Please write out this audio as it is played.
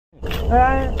কি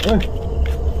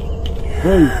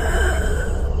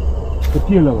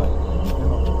হলো ভাই?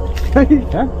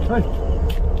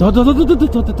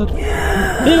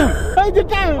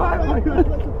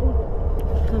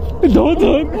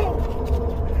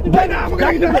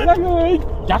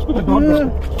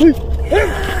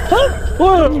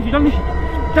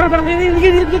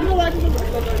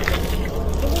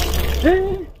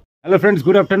 Hello friends,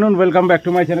 good afternoon, welcome back to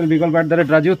my channel বিকল্প এট দ্য রেট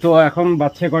রাজু। তো এখন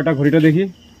বাজছে কয়টা? ঘড়িটা দেখি।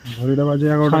 ঘড়িটা বাজে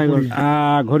 11টা।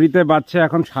 ঘড়িতে বাজছে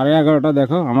এখন 11:30।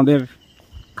 দেখো আমাদের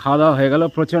খাওয়া দাওয়া হয়ে গেল,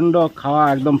 প্রচণ্ড খাওয়া,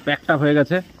 একদম প্যাকড আপ হয়ে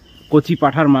গেছে। কচি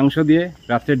পাঠার মাংস দিয়ে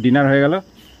রাত্রের ডিনার হয়ে গেল।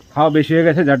 খাওয়া বেশি হয়ে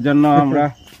গেছে, যার জন্য আমরা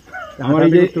আমার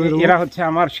এই যে এরা হচ্ছে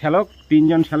আমার শ্যালক, 3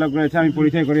 জন শ্যালক রয়েছে। আমি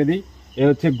পরিচয় করিয়ে দিই। এ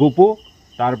হচ্ছে গোপু,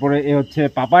 তারপরে এ হচ্ছে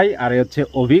পাপাই, আর এ হচ্ছে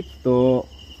অভিক। তো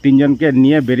 3 জনকে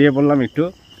নিয়ে বেরিয়ে পড়লাম একটু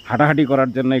হাঁটাহাঁটি করার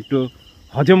জন্য, একটু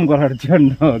হজম করার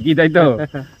জন্য, কি তাই তো?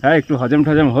 হ্যাঁ, একটু হজম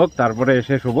টজম হোক, তারপরে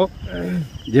এসে শোবো।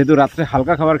 যেহেতু রাত্রে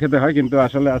হালকা খাবার খেতে হয়, কিন্তু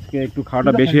আসলে আজকে একটু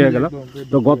খাওয়াটা বেশি হয়ে গেল।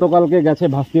 তো গতকালকে গেছে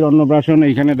ভাস্তির অন্নপ্রাশন।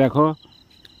 এইখানে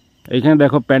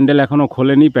দেখো প্যান্ডেল এখনো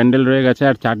খোলেনি, প্যান্ডেল রয়ে গেছে।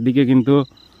 আর চারদিকে কিন্তু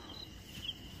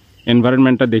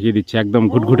এনভায়রনমেন্টটা দেখিয়ে দিচ্ছে, একদম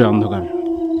ঘুটঘুটে অন্ধকার।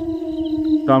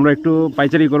 তো আমরা একটু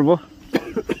পাইচারি করব,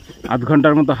 আধ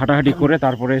ঘন্টার মতো হাঁটাহাঁটি করে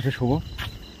তারপরে এসে শোবো।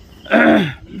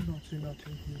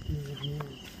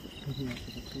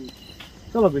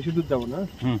 চলো, বেশি দূর যাবো না।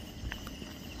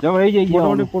 যাবো। এই যে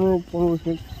মোটামুটি 15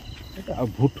 মিনিট।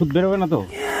 ভুট ঠুট বেরোবে না তো?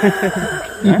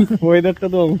 ওয়েদারটা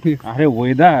তো আরে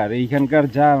ওয়েদার এইখানকার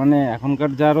যা, মানে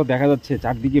এখনকার যা আরো দেখা যাচ্ছে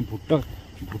চারদিকে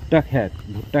ভুট্টা ক্ষেত।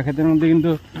 ভুট্টা ক্ষেতের মধ্যে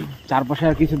কিন্তু চারপাশে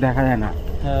আর কিছু দেখা যায় না।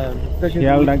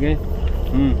 খেয়াল ডাকে।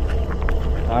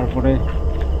 তারপরে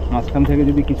মাঝখান থেকে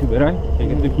যদি কিছু বেরোয়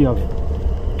সেক্ষেত্রে কি হবে?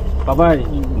 বাবাই,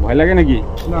 ভয় লাগে নাকি?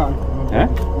 না। হ্যাঁ,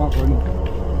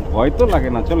 ভয় তো লাগে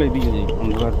না। চলো এদিকে যাই,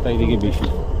 অন্ধকারটা এদিকে বেশি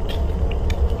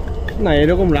না।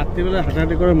 এরকম রাত্রিবেলা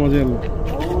হাঁটাহাঁটি করে মজা এলো।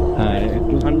 হ্যাঁ,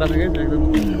 একটু ঠান্ডা থাকে,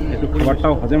 একটু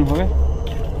খাবারটাও হজম হবে।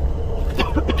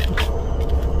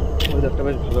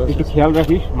 একটু খেয়াল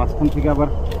রাখিস, মাঝখান থেকে আবার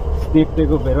স্নেক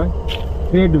টেকও বেরোয়,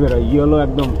 থ্রেড বেরোয়, ইয়েলো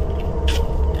একদম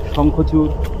শঙ্খচূড়।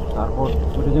 তারপর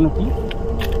ওটা যেন কি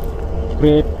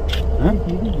থ্রেড, হ্যাঁ,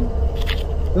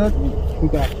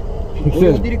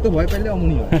 অতিরিক্ত ভয় পেলে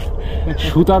অমনি হয়।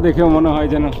 সুতা দেখেও মনে হয়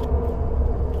যেন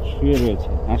শুয়ে রয়েছে।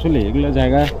 আসলে এগুলো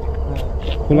জায়গা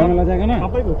খোলামেলা জায়গা না,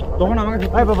 তখন আমাকে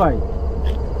বাবাই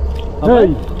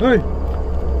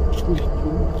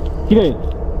কিরে,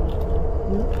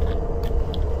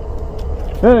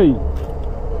 এই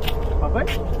বাবাই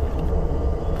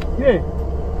কে?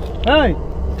 এই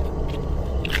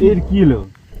এর কি হলো?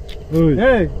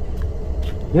 এই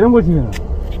এরকম করছিস না?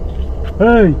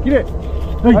 এই কিরে,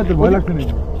 তোর ভয় লাগছে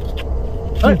নাকি?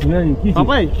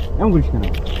 বাবাই এমন করিস কেন?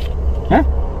 হ্যাঁ,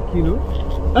 কি হলো?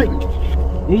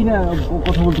 এই না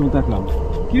কথা বলতে বলতে আসলাম।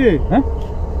 কি রে? হ্যাঁ,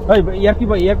 ইয়ার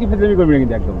কি ফেজলামি করবি না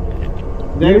কিন্তু, একদম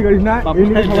করিস না।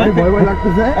 ভয় ভয়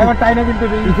লাগতেছে। এবার তাই না, কিন্তু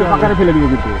পাকারে ফেলে দিবে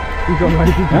কিন্তু।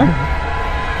 হ্যাঁ,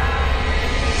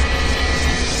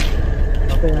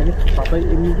 পাপাই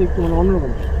এমনিতে একটু মানে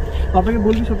অন্যরকম। পাপাকে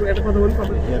বলবি সব একটা কথা বলি।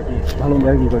 পাপাই ভালো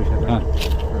আর কি করিস? হ্যাঁ,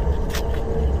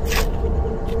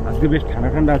 আজকে বেশ ঠান্ডা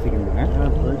ঠান্ডা আছে কিন্তু। হ্যাঁ,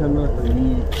 ঠান্ডা।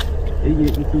 এই যে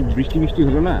একটু বৃষ্টি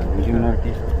হলো না, ওই জন্য আর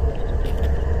কি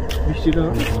বৃষ্টিটা।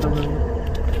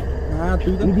 হ্যাঁ,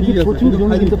 তুই তো প্রচুর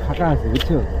জমি কিন্তু ফাঁকা আছে,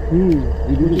 বুঝছো?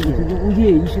 ওই যে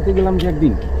ইসেতে গেলাম যে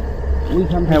একদিন,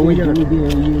 ওইখান থেকে ওই জমি দিয়ে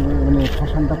ওই মানে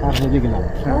শ্মশানটা পার হয়ে গেলাম।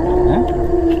 হ্যাঁ,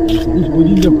 ওই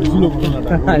দিন যা বুঝলো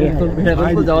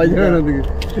যাওয়া যাবে না দিকে,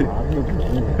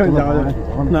 না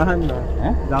না,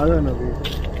 হ্যাঁ যাওয়া যাবে না দিকে।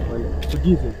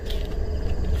 কি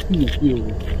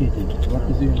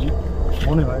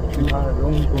মনে হয়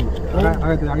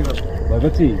আগে ভয়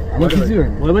পাচ্ছি? আমার কিছু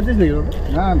ভয় পাচ্ছিস নাকি?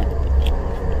 না না,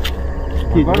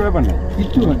 ব্যাপার না,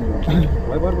 কিচ্ছু হয়নি।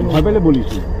 ভয় পেলে বলিস।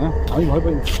 হ্যাঁ, আমি ভয়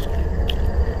পাই না।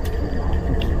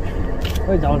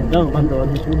 যাও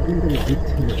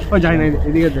যাই না,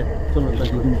 এদিকে যাই। চলো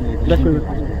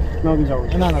যাও।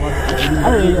 না না,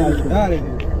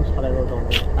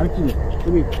 আর কি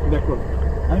তুমি দেখ করো।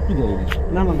 আর কি যাই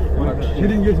না না,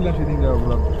 সেদিন গিয়েছিলাম, সেদিন যাবো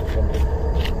বললাম।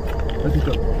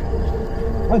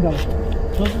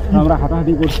 আমরা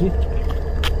হাঁটাহাঁটি করছি,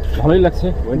 ভালোই লাগছে।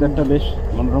 ওয়েদারটা বেশ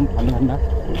মনোরম, ঠান্ডা ঠান্ডা।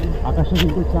 আকাশে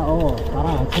কিন্তু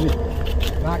তারা আছে রে।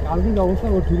 না, কালকে অবস্থা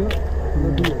করছিল।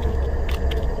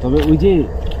 তবে ওই যে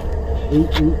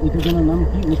এইটা যেন নাম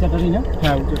কি, উঁচাটারি না?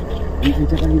 হ্যাঁ, এই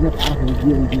উঁচাটারি যে পার হয়ে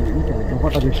গিয়ে ওই যে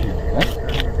দোকাটা বেশি, হ্যাঁ,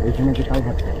 ওইখানে যে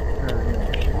কালভারটা,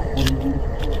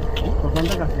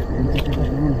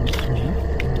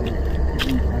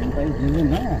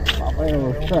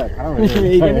 অবস্থা খারাপ হয়ে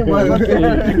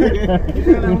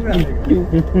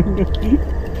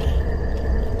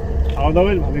খাওয়া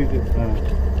দাওয়া ভালো হয়েছে। হ্যাঁ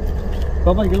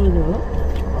বাবা কেমন হয়েছে?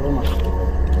 ভালো না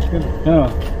কেন? হ্যাঁ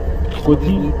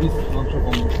কচি মাংস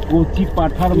কম কচি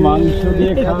পাঠার মাংস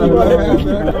দিয়ে খাওয়া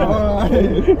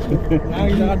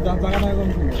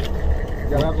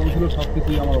জায়গা কম ছিল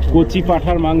সবকিছুই আমার কচি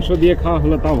পাঠার মাংস দিয়ে খাওয়া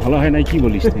হলো, তাও ভালো হয় নাই, কি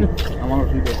বলিস তুই? আমার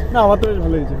অসুবিধা না, আমার তো বেশ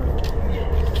ভালো হয়েছে।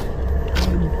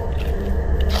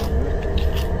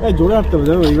 এই জোরে হাঁটতে হবে,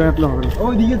 জানো এইভাবে হাঁটলে হবে না।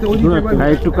 ওইদিকে তো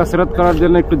হ্যাঁ, একটু কসরত করার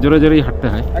জন্য একটু জোরে জোরেই হাঁটতে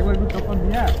হয়। একবার একটু চক্কর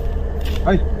দিয়া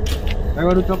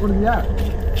একবার একটু চক্কর দিয়া।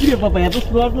 কি রে পাপা, এত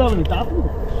স্লো হাঁটলে হবে না? চাপ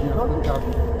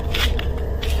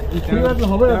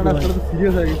হবে না,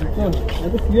 সিরিয়াস হয়ে গেছে। চল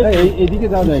এত সিরিয়াস, এইদিকে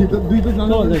যাওয়া যায়? দুই তো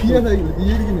জানো সিরিয়াস হয়ে গেছে।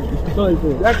 দিয়ে দিকে চল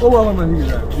চল এক ও বাবা না, দিকে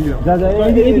যা যা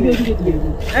এইদিকে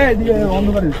এদিকে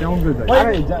অন্ধকারে কেমন করে যায়?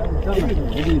 আরে চল না,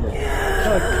 এদিকে যা,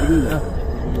 এদিকে যা।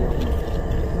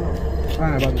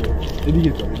 হ্যাঁ বাদ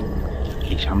এদিকে চল।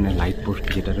 এই সামনে লাইট পোস্ট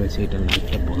যেটা রয়েছে, এটা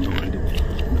লাইটটা বন্ধ করে দেবো,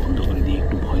 বন্ধ করে দিয়ে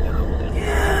একটু ভয় দেখাবো ওদের।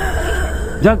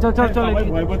 চল চল চল চল,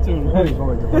 ভয় পাচ্ছে মনে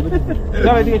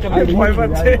চল এদিকে চল, ভয়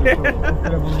পাচ্ছে।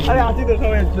 আরে আছি তো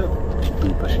সবাই।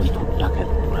 দুই পাশে ভুট্টা খেত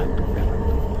পুরো একদম ব্যাপার।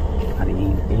 আর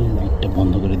এই লাইটটা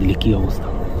বন্ধ করে দিলে কি অবস্থা?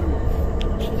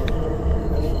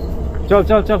 চল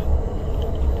চল চল,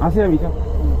 আসি আমি, চল।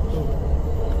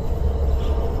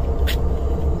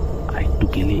 আর একটু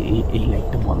গেলে এই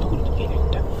লাইটটা বন্ধ করে দিবি, এই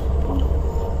লাইটটা বন্ধ।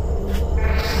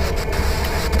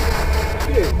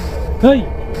 হেই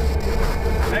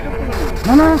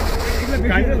না না,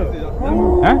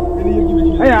 হ্যাঁ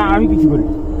এই আমি কিছু করি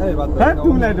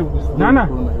না না,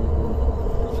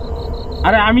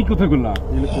 আরে আমি কোথায় করলাম?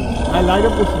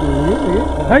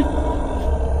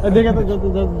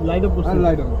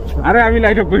 আরে আমি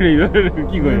লাইট অফ করি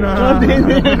কি করি?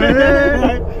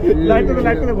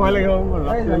 ভয় লাগে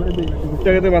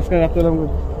মাঝখানে রাখতে হলাম।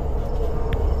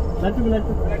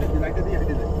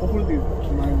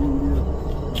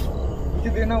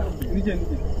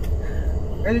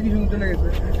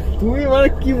 তুমি মানে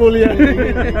কি বলি?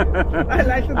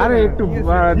 আরে একটু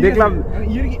দেখলাম,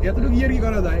 এতটুকু ইয়ার কি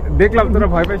করা যায়? দেখলাম তোরা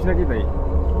ভয় পাইস নাকি তাই।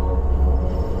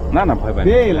 না না ভয় পাই না।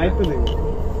 লাইট তো দেখো,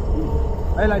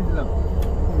 এই লাইট দিলাম।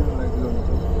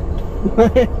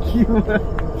 কি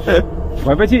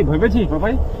ভয় পেয়েছি, ভয় পেয়েছি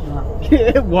বাবাই,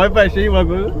 ভয় পায় সেই ভয়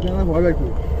পায়। ভয় পায় কি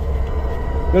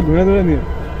ধরে ধরে নিয়ে,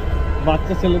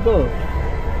 বাচ্চা ছেলে তো।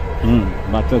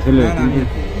 বাচ্চা ছেলে,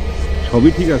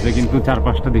 সবই ঠিক আছে কিন্তু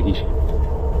 4-5টা দেখিস।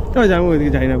 যাবো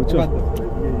ওইদিকে, যাই না বুঝছো,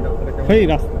 এই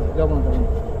রাস্তা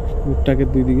ভুট্টাকে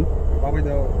দুই দিকে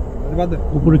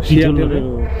উপরে কি চললো রে?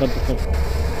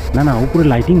 না না, উপরে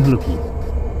লাইটিং হলো কি?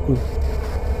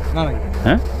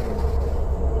 হ্যাঁ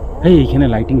এই এইখানে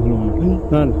লাইটিং হলো মনে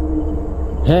হয়।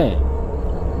 হ্যাঁ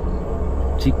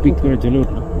চিকপিক করে জ্বলে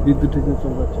উঠলো। বিদ্যুৎ ঠিক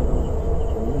চল যাচ্ছে।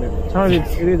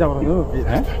 এদিকে যাবো না তো?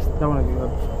 হ্যাঁ যাবো না কি?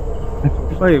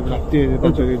 ওই রাত্রি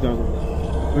যাবো,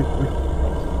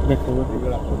 দেখো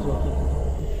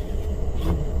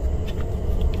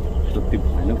সত্যি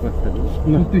ভয়ানক একটা জিনিস।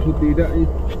 সত্যি সত্যি এটা এই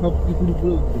সব কিছুর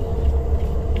উপরে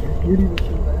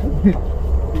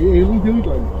এরকম কেউই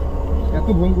করে না, এত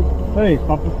ভয়ঙ্কর।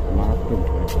 মারাত্মক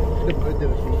ভয়।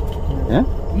 হ্যাঁ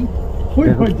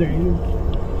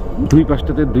দুই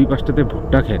পাশটাতে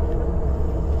ভুট্টা ক্ষেত,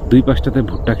 দুই পাশটাতে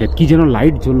ভুট্টা ক্ষেত। কি যেন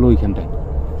লাইট জ্বললো ওইখানটায়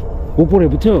উপরে,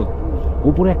 বুঝছো?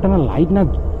 উপরে একটা না লাইট না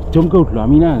চমকে উঠলো,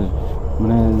 আমি না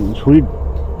মানে শরীর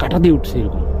কাটা দিয়ে উঠছে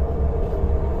এরকম।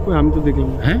 আমি তো দেখলাম।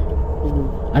 হ্যাঁ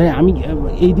আরে আমি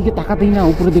এইদিকে তাকাতেই না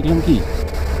উপরে দেখলাম কি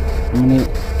মানে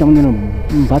কেমন যেন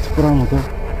বাজ পড়ার মতো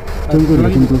চমকে উঠলো,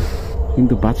 কিন্তু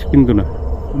কিন্তু বাজ কিন্তু না।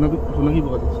 সোনাকি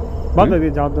বোকা দিচ্ছে, বাদ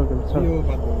দিয়ে যাওয়ার দরকার।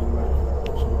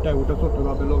 ওটা ছোট্ট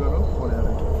ভাবে লোক আরো পরে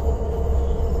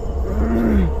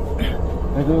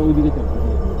ওইদিকে চল।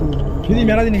 সেদিন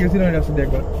মেলা দিনে গেছিলাম এই রাস্তা দিয়ে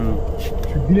একবার,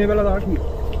 দিনের বেলা যাওয়া কি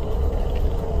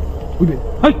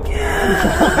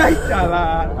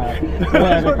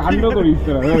কাণ্ড করিস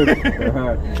তোরা,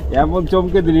 এমন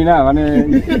চমকে দিলি না মানে।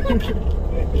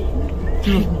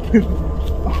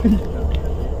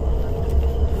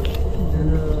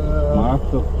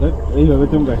 মারাত্মক এইভাবে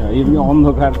চমকা, এমনি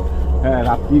অন্ধকার,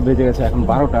 রাত্রি বেজে গেছে এখন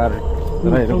 12টা, আর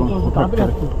তোরা এরকম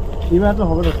এবার তো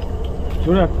হবে না,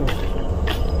 চলে আসতে হবে।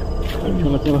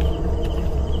 চলো চলো।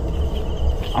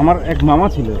 আমার এক মামা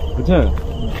ছিল বুঝছো,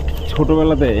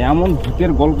 ছোটবেলাতে এমন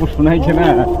ভূতের গল্প শোনাইছে না,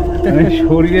 মানে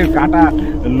শরীরের কাটা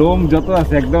লোম যত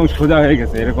আছে একদম সোজা হয়ে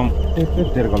গেছে, এরকম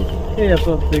ভূতের গল্প।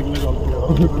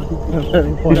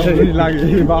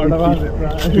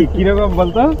 কিরকম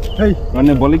বলতো,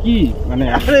 মানে বলে কি মানে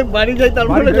বাড়ি যাই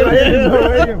তারপরে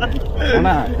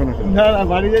না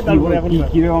বাড়ি যাই তারপরে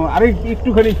কিরকম, আরে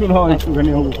একটুখানি শুনো,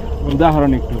 একটুখানি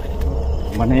উদাহরণ একটু,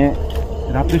 মানে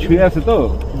রাত্রে শুয়ে আছে তো,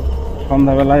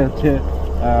 সন্ধ্যাবেলায় হচ্ছে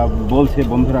বলছে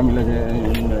বন্ধুরা মিলে যে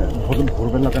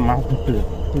ভোরবেলাতে মাছ ধরতে যাবে,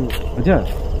 বুঝছো,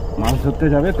 মাছ ধরতে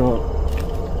যাবে। তো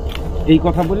এই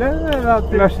কথা বলে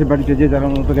রাত্রে আসছে বাড়িতে, যে যার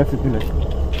মতো গেছে ছিল,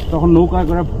 তখন নৌকা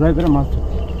করে ভোরাই করে মাছ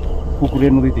ধরছে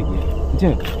পুকুরের নদীতে গিয়ে, বুঝছে।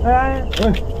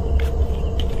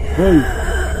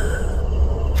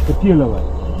 তো কি হলো ভাই?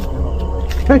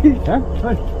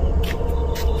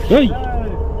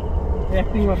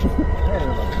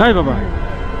 হ্যাঁ বাবা,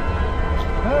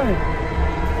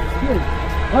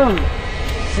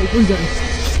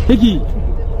 কি কি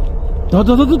ধর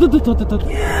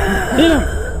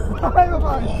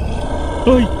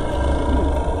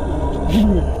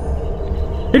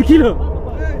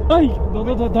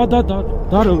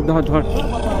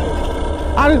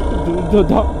আরে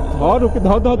ধর ওকে,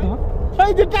 ধর ধর ধর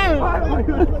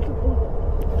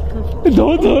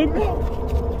ধর ধর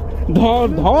ধর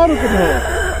ধর ওকে ধর।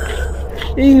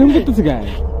 এইরকম করতেছে গায়ে,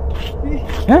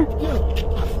 হ্যাঁ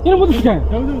এরকম করতেছে গায়ে।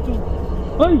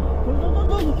 ওই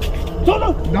চলো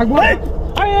ডাকবো,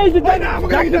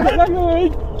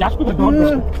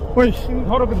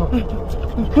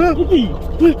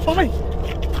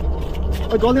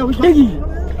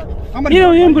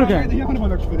 এরকম করে কেন,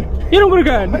 এরকম করে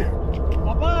কেন?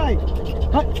 বাবাই,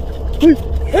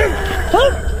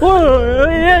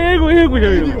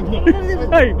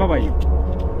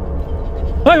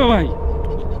 বাবাই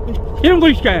এরকম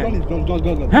করিস কেন?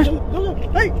 হ্যাঁ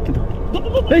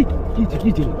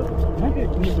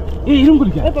এরকম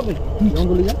করিস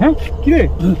হ্যাঁ কি রে?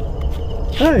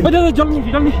 জল নিস,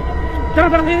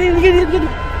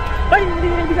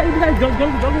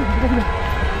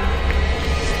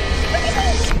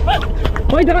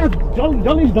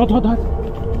 জল নিস,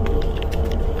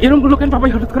 এরকম করলো কেন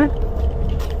বাবাই হঠাৎ করে?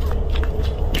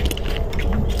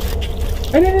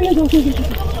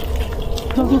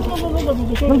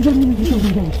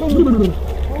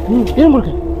 এরকম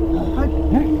করে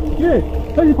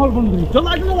ফল বন্ধ করি,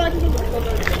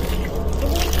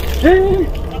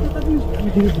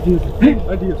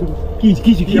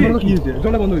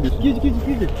 জলটা বন্ধ করে দিচ্ছি।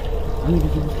 আমি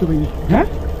কিছু বুঝতে পারিনি, হ্যাঁ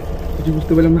কিছু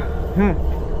বুঝতে পারলাম না। হ্যাঁ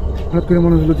হঠাৎ করে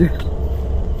মনে হলো যে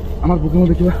আমার বুকের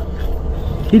মধ্যে কিবা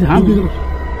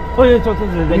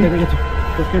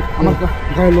আমার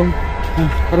গায়ের লোম,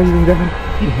 দেখেন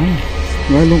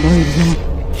গায়ের লোম গায়ে দিচ্ছে আমার।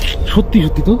 সত্যি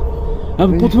সত্যি তো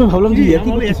আমি প্রথমে ভাবলাম যে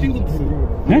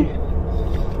হ্যাঁ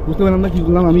বুঝতে পারলাম না কি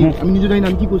করলাম। আমি আমি নিজে জানি না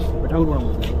আমি কি করছি, ঠাকুর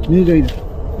নিজে জানি না।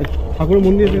 ঠাকুরের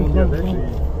মন্দির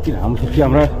রাম সত্যি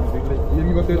আমরা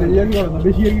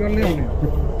বেশি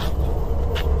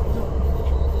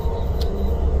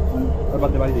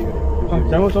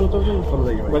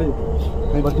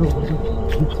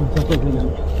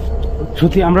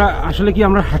সত্যি আমরা আসলে কি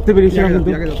আমরা হাঁটতে বেরিয়েছিলাম,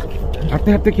 কিন্তু হাঁটতে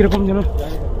হাঁটতে কিরকম যেন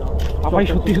পাপাই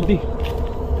সত্যি সত্যি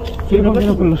কিরকম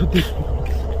যেন করলো সত্যি।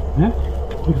 হ্যাঁ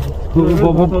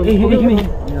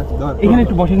এখানে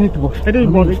একটু বস, এখানে একটু বস,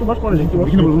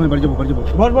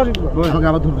 আবার ধরবে,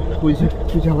 আবার ধরবে,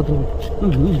 আবার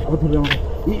ধরবে আমাকে।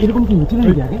 এরকম কি হচ্ছে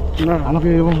নাকি আগে? না আমাকে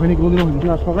এরকম হয়নি, কোনোদিনও হয়নি।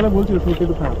 না সকালে বলছিল শরীরটা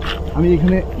একটু খারাপ। আমি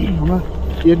এখানে আমরা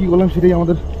এর কি করলাম সেটাই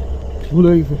আমাদের ভুল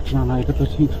হয়ে গেছে। না না এটা তো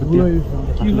ঠিক, ভুল হয়ে গেছে।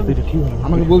 এটা ঠিক হলো,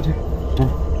 আমাকে বলছে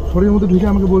শরীরের মধ্যে ঢুকে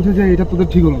আমাকে বলছে যে এটা তোদের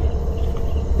ঠিক হলো,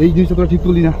 এই জিনিসটা তোরা ঠিক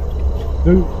করলি না,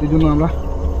 এই জন্য আমরা।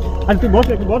 আর তুই বস,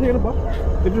 একটু বস, এখানে বস,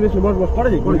 একটু রেস্ট বস, বস পরে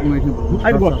যাই,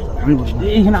 আমি বস, আমি বস।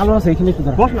 এইখানে আলো আছে, এখানে একটু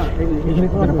বস না, এখানে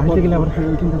বাইরে গেলে আবার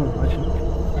চিন্তা করবো, বাইরে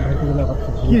গেলে আবার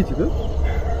কি হয়েছে তো?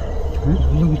 হ্যাঁ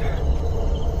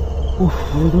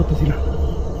বলতে পারতেছি না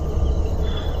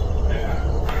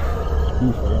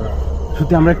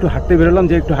সত্যি। আমরা একটু হাঁটতে বেরোলাম,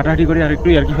 যে একটু হাঁটাহাঁটি করে আর একটু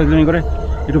ইয়ার্কি ফাজলামি করে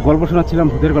একটু গল্প শোনাচ্ছিলাম,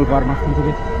 ভূতের গল্প। আর মাঝখান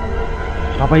থেকে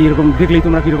সবাই এরকম দেখলেই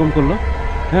তোমরা কীরকম করলো,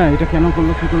 হ্যাঁ এটা কেন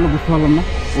করলো কী করলো বুঝতে পারলাম না।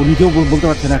 ও নিজেও বলতে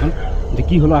পারছে না এখন যে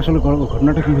কী হলো, আসলে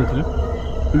ঘটনাটা কী হয়েছিল।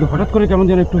 কিন্তু হঠাৎ করে কেমন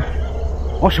যেন একটু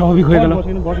অস্বাভাবিক হয়ে গেল,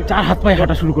 চার হাত পায়ে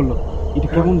হাঁটা শুরু করলো। এটা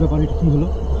কেমন ব্যাপার, এটা কী হলো?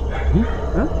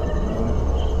 হ্যাঁ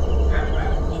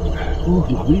ও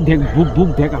ভাবি দেখ, বুক বুক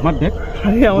দেখ, আমার দেখ,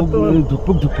 আমার তো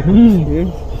ধুকপুক ধুকপুক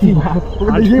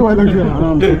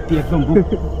একদম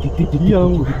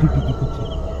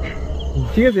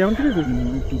ঠিক আছে। এখন ঠিক আছে,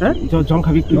 হ্যাঁ জল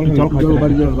খাবি, জল খাবি,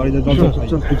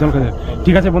 জল খাবি।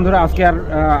 ঠিক আছে বন্ধুরা, আজকে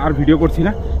আর ভিডিও করছি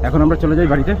না, এখন আমরা চলে যাই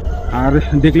বাড়িতে। আর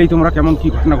দেখলেই তোমরা কেমন কি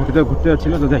ঘটনা ঘটতে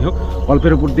যাচ্ছিলো। তো যাই হোক,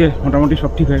 অল্পের উপর দিয়ে মোটামুটি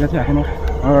সব ঠিক হয়ে গেছে, এখনও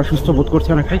সুস্থ বোধ করছে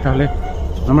অনেকটাই। তাহলে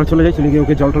আমরা চলে যাই, চলে গিয়ে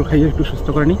ওকে জল টল খাইয়ে একটু সুস্থ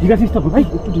করে নিই। ঠিক আছে ভাই,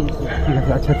 একটু ঠিক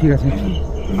আছে, আচ্ছা ঠিক আছে।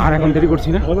 আর এখন দেরি করছি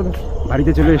না,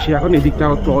 বাড়িতে চলে এসে এখন এই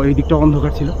দিকটা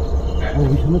অন্ধকার ছিল,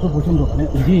 ওইখানে তো প্রচণ্ড, ওখানে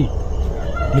ওই যে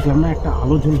দেখলাম না একটা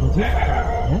আলো জ্বল হচ্ছে।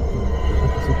 হ্যাঁ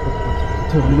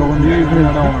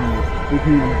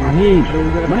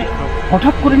মানে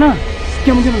হঠাৎ করে না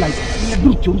কেমন যেন লাইট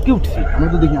একদম চমকে উঠছে। আমি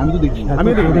তো দেখি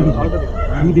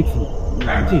আমি দেখছি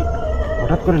বুঝছি,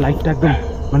 হঠাৎ করে লাইটটা একদম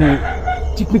মানে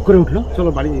চিকমিক করে উঠলো। চলো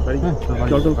বাড়ি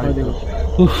জল খাওয়া দেখো।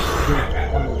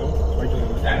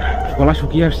 গলা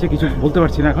শুকিয়ে আসছে, কিছু বলতে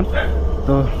পারছি না এখন।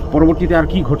 তো পরবর্তীতে আর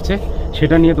কি ঘটছে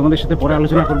সেটা নিয়ে তোমাদের সাথে পরে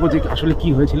আলোচনা করবো যে আসলে কি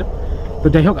হয়েছিল। তো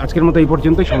যাই হোক, আজকের মতো এই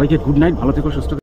পর্যন্তই। সবাইকে গুড নাইট, ভালো থেকো, সুস্থ থেকো।